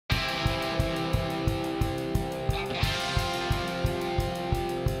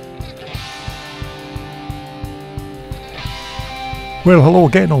Well, hello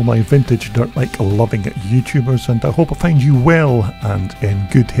again all my vintage dirt bike loving YouTubers, and I hope I find you well and in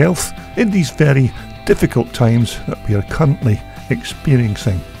good health in these very difficult times that we are currently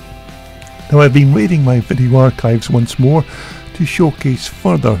experiencing. Now, I've been raiding my video archives once more to showcase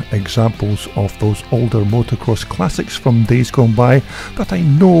further examples of those older motocross classics from days gone by that I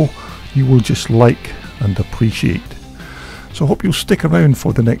know you will just like and appreciate. So I hope you'll stick around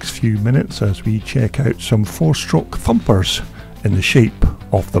for the next few minutes as we check out some four-stroke thumpers in the shape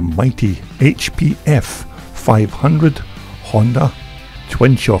of the mighty H.P.F 500 Honda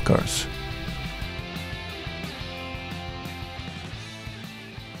Twinshockers.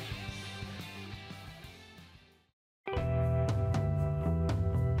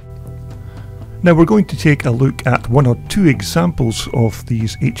 Now we're going to take a look at one or two examples of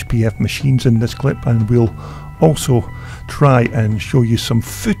these H.P.F machines in this clip, and we'll also try and show you some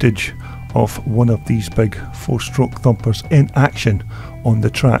footage of one of these big four-stroke thumpers in action on the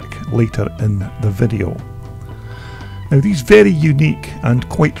track later in the video. Now, these very unique and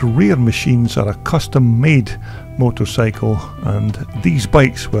quite rare machines are a custom-made motorcycle, and these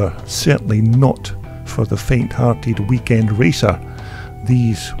bikes were certainly not for the faint-hearted weekend racer.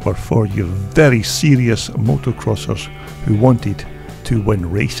 These were for your very serious motocrossers who wanted to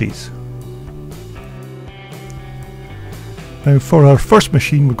win races. Now, for our first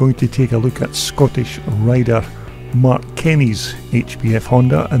machine, we're going to take a look at Scottish rider Mark Kenny's H.P.F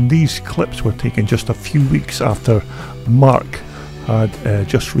Honda, and these clips were taken just a few weeks after Mark had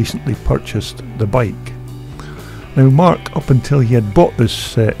just recently purchased the bike. Now, Mark, up until he had bought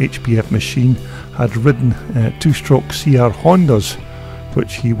this H.P.F machine, had ridden two-stroke CR Hondas,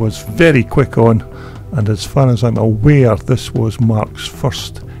 which he was very quick on, and as far as I'm aware, this was Mark's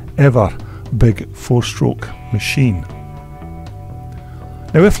first ever big four-stroke machine.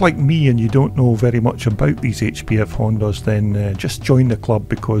 Now, if like me and you don't know very much about these H.P.F Hondas, then just join the club,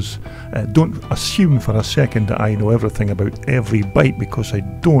 because don't assume for a second that I know everything about every bike, because I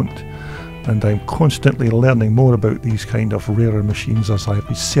don't, and I'm constantly learning more about these kind of rarer machines as I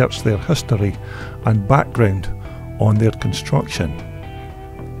research their history and background on their construction.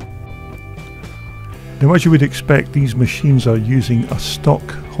 Now, as you would expect, these machines are using a stock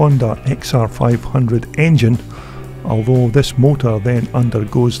Honda XR500 engine, although this motor then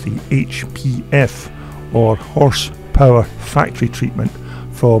undergoes the H.P.F or horsepower factory treatment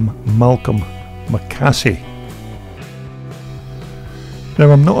from McAssey.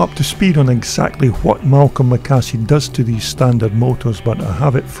 Now, I'm not up to speed on exactly what McAssey does to these standard motors, but I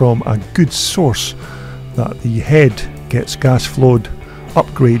have it from a good source that the head gets gas flowed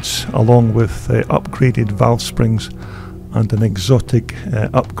upgrades along with upgraded valve springs and an exotic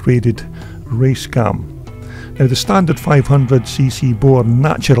upgraded race cam. Now, the standard 500cc bore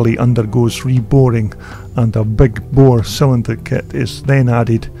naturally undergoes reboring, and a big bore cylinder kit is then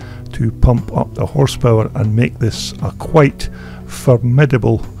added to pump up the horsepower and make this a quite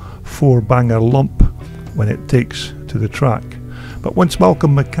formidable four-banger lump when it takes to the track. But once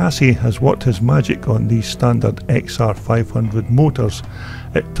McAssey has worked his magic on these standard XR500 motors,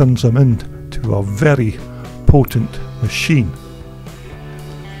 it turns them into a very potent machine.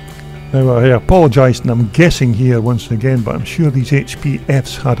 Now, I apologise, and I'm guessing here once again, but I'm sure these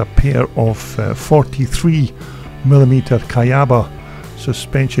H.P.Fs had a pair of 43mm Kayaba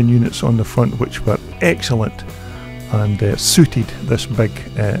suspension units on the front, which were excellent and suited this big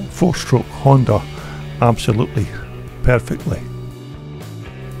four-stroke Honda absolutely perfectly.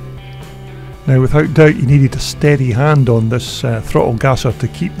 Now, without doubt, you needed a steady hand on this throttle gasser to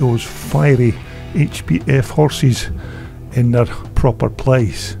keep those fiery H.P.F horses in their proper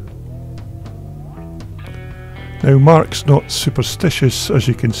place. Now, Mark's not superstitious, as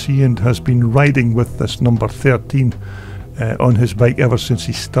you can see, and has been riding with this number 13 on his bike ever since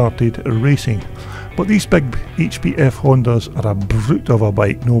he started racing. But these big H.P.F Hondas are a brute of a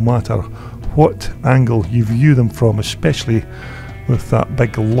bike, no matter what angle you view them from, especially with that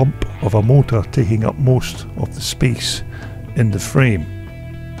big lump of a motor taking up most of the space in the frame.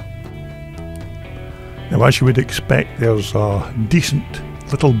 Now, as you would expect, there's a decent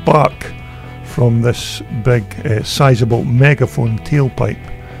little bark from this big sizable megaphone tailpipe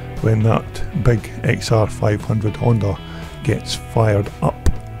when that big XR500 Honda gets fired up.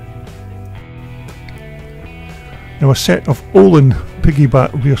 Now, a set of Olin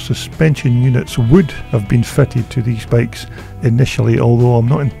piggyback rear suspension units would have been fitted to these bikes initially, although I'm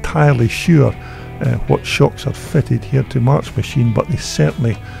not entirely sure what shocks are fitted here to Mark's machine, but they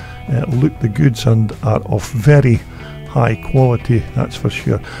certainly look the goods and are of very high quality, that's for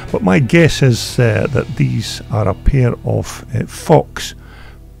sure. But my guess is that these are a pair of Fox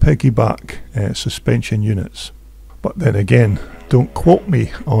piggyback suspension units. But then again, don't quote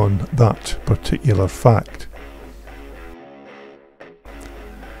me on that particular fact.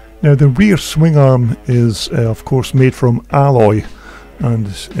 Now the rear swing arm is of course made from alloy and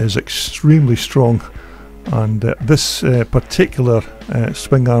is extremely strong, and this particular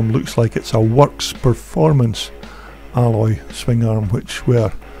swing arm looks like it's a Works Performance alloy swing arm, which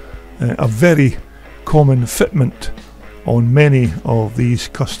were a very common fitment on many of these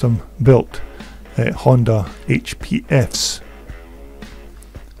custom built Honda H.P.Fs.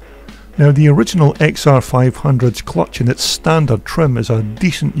 Now the original XR500's clutch in its standard trim is a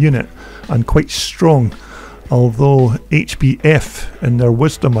decent unit and quite strong, although H.P.F in their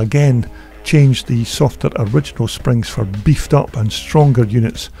wisdom again changed the softer original springs for beefed up and stronger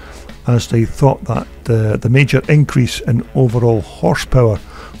units, as they thought that the major increase in overall horsepower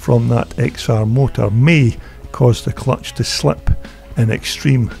from that XR motor may cause the clutch to slip in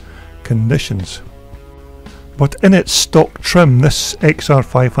extreme conditions. But in its stock trim, this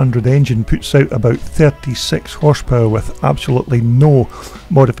XR500 engine puts out about 36 horsepower with absolutely no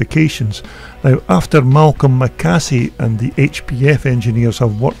modifications. Now, after Malcolm McAssey and the H.P.F engineers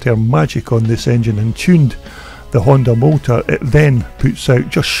have worked their magic on this engine and tuned the Honda motor, it then puts out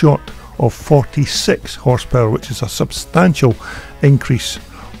just short of 46 horsepower, which is a substantial increase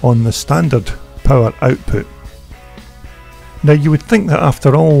on the standard power output. Now you would think that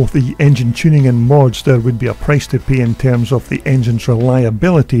after all the engine tuning and mods there would be a price to pay in terms of the engine's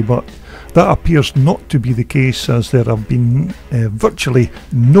reliability, but that appears not to be the case, as there have been virtually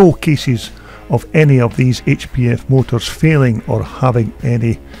no cases of any of these H.P.F motors failing or having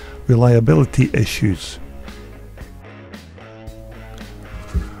any reliability issues.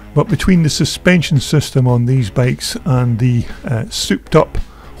 But between the suspension system on these bikes and the souped up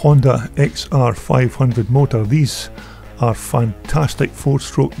Honda XR500 motor, these are fantastic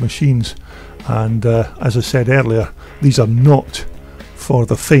four-stroke machines, and as I said earlier, these are not for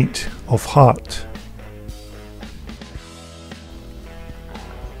the faint of heart.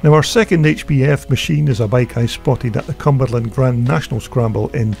 Now our second H.P.F machine is a bike I spotted at the Cumberland Grand National Scramble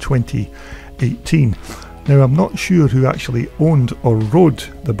in 2018. Now I'm not sure who actually owned or rode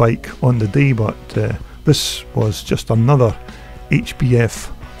the bike on the day, but this was just another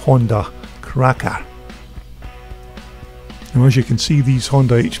H.P.F Honda cracker. Now as you can see, these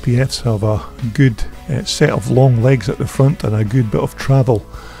Honda H.P.Fs have a good set of long legs at the front and a good bit of travel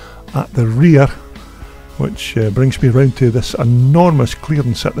at the rear, which brings me round to this enormous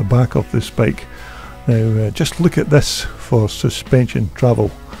clearance at the back of this bike. Now just look at this for suspension travel.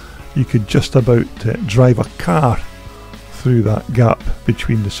 You could just about drive a car through that gap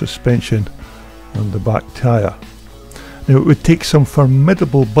between the suspension and the back tyre. Now it would take some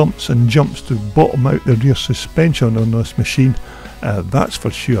formidable bumps and jumps to bottom out the rear suspension on this machine, that's for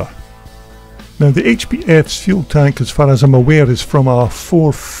sure. Now the H.P.F's fuel tank, as far as I'm aware, is from a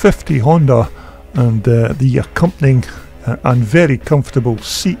 450 Honda, and the accompanying and very comfortable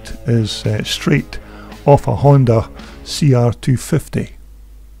seat is straight off a Honda CR250.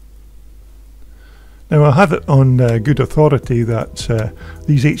 Now I have it on good authority that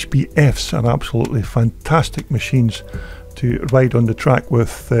these H.P.Fs are absolutely fantastic machines to ride on the track,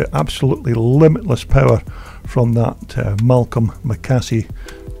 with absolutely limitless power from that Malcolm McAssey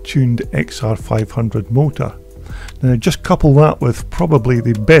tuned XR500 motor. Now just couple that with probably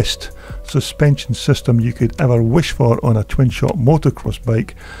the best suspension system you could ever wish for on a twin-shock motocross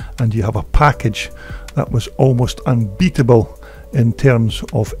bike, and you have a package that was almost unbeatable in terms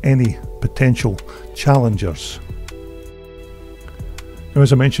of any potential challengers. Now,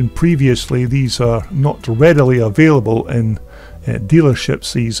 as I mentioned previously, these are not readily available in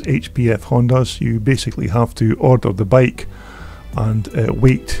dealerships, these H.P.F Hondas. You basically have to order the bike and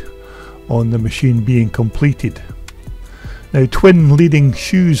wait on the machine being completed. Now, twin leading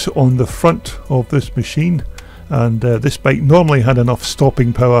shoes on the front of this machine, and this bike normally had enough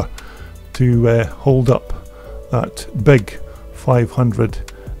stopping power to hold up that big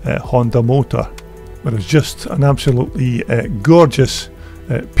 500 Honda motor. But it's just an absolutely gorgeous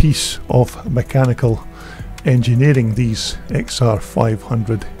piece of mechanical engineering, these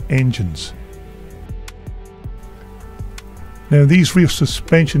XR500 engines. Now these rear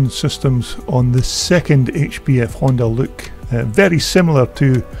suspension systems on the second H.P.F Honda look very similar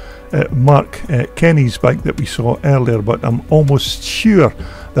to Mark Kenny's bike that we saw earlier, but I'm almost sure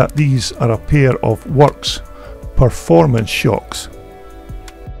that these are a pair of Works Performance shocks.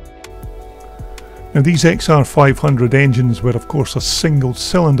 Now these XR500 engines were of course a single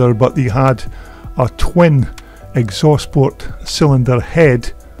cylinder, but they had a twin exhaust port cylinder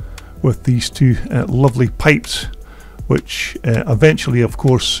head with these two lovely pipes, which eventually of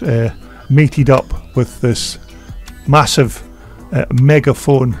course mated up with this massive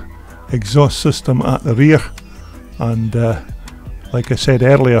megaphone exhaust system at the rear, and like I said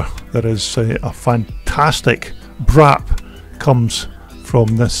earlier, there is a fantastic brap comes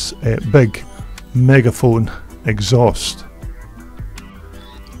from this big megaphone exhaust.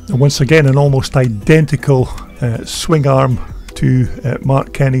 And once again, an almost identical swing arm to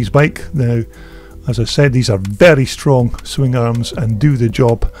Mark Kenny's bike. Now, as I said, these are very strong swing arms and do the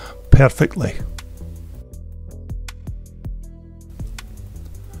job perfectly.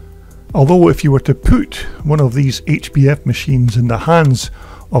 Although if you were to put one of these H.P.F machines in the hands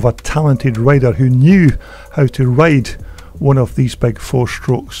of a talented rider who knew how to ride one of these big four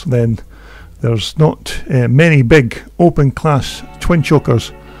strokes, then there's not many big open class twin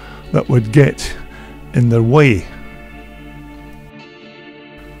chokers that would get in their way.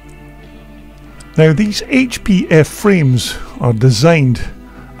 Now, these H.P.F frames are designed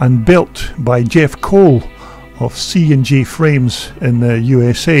and built by Jeff Cole of C&J Frames in the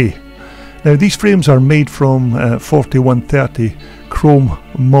USA. Now, these frames are made from 4130 chrome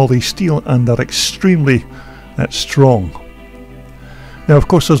moly steel and are extremely strong. Now, of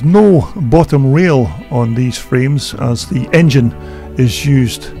course, there's no bottom rail on these frames as the engine is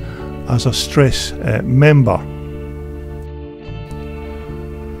used as a stress member.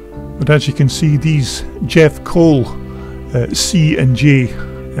 But as you can see, these Jeff Cole C&J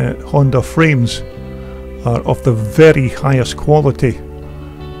Honda frames are of the very highest quality,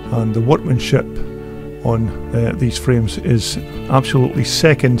 and the workmanship on these frames is absolutely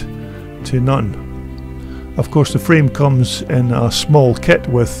second to none. Of course, the frame comes in a small kit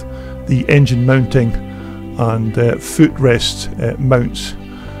with the engine mounting and footrest mounts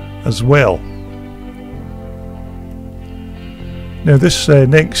as well. Now, this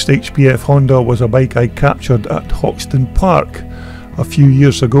next H.P.F Honda was a bike I captured at Hoxton Park a few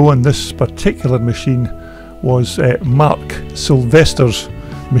years ago, and this particular machine was Mark Sylvester's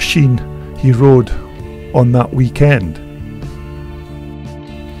machine he rode on that weekend.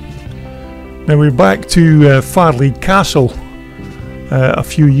 Now, we're back to Farleigh Castle a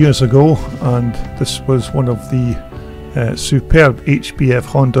few years ago, and this was one of the superb H.P.F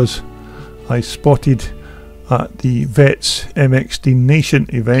Hondas I spotted at the Vets MXD Nation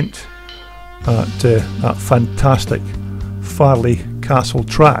event at that fantastic Farleigh Castle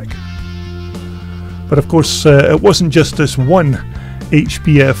track. But of course, it wasn't just this one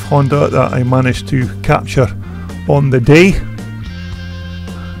H.P.F Honda that I managed to capture on the day.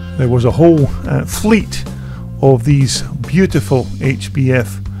 There was a whole fleet of these beautiful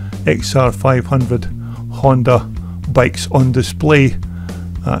H.P.F XR500 Honda bikes on display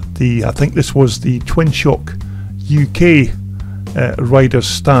at the, I think this was the Twinshock UK riders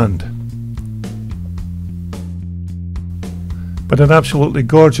stand. But an absolutely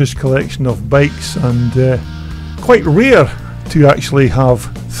gorgeous collection of bikes, and quite rare to actually have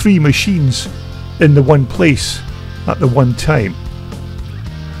three machines in the one place at the one time.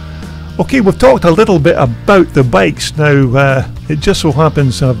 Okay, we've talked a little bit about the bikes now. It just so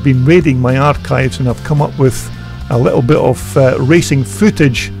happens I've been raiding my archives and I've come up with a little bit of racing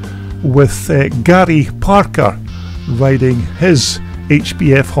footage with Gary Parker riding his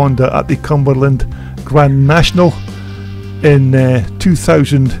H.P.F Honda at the Cumberland Grand National in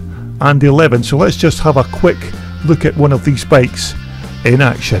 2011. So let's just have a quick look at one of these bikes in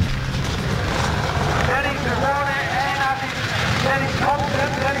action.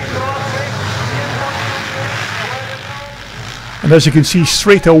 And as you can see,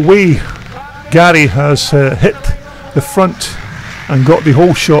 straight away Gary has hit the front and got the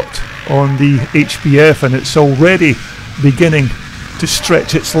whole shot on the H.P.F, and it's already beginning to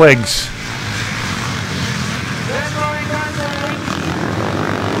stretch its legs.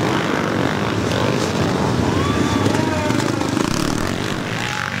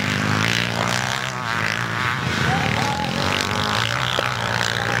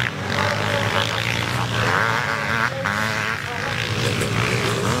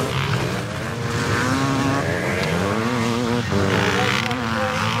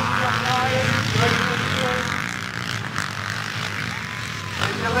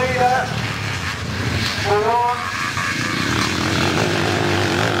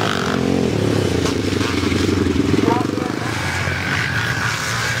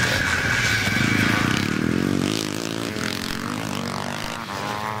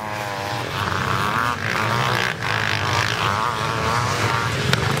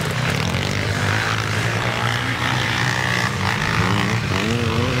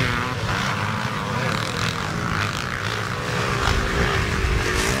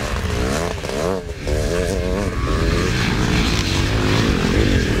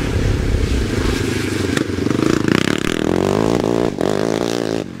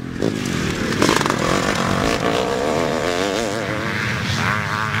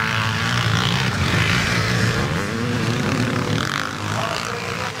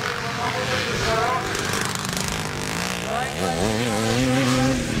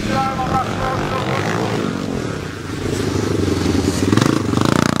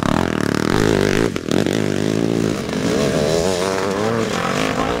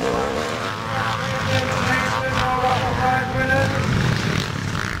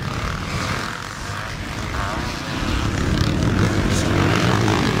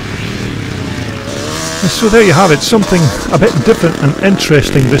 So there you have it, something a bit different and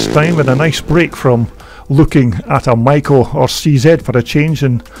interesting this time, with a nice break from looking at a Michael or CZ for a change,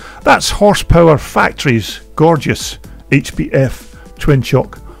 and that's Horsepower Factory's gorgeous H.P.F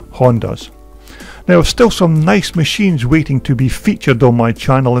Twinshock Hondas. Now, still some nice machines waiting to be featured on my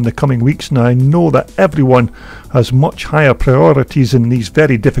channel in the coming weeks, and I know that everyone has much higher priorities in these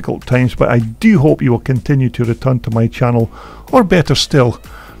very difficult times, but I do hope you will continue to return to my channel, or better still,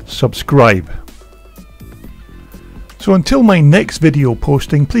 subscribe. So until my next video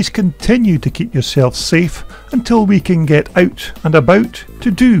posting, please continue to keep yourself safe until we can get out and about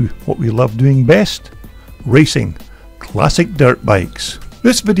to do what we love doing best, racing classic dirt bikes.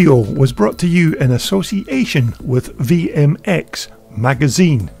 This video was brought to you in association with VMX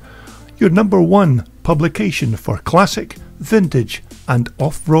Magazine, your #1 publication for classic, vintage and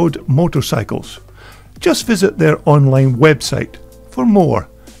off-road motorcycles. Just visit their online website for more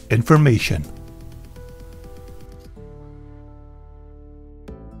information.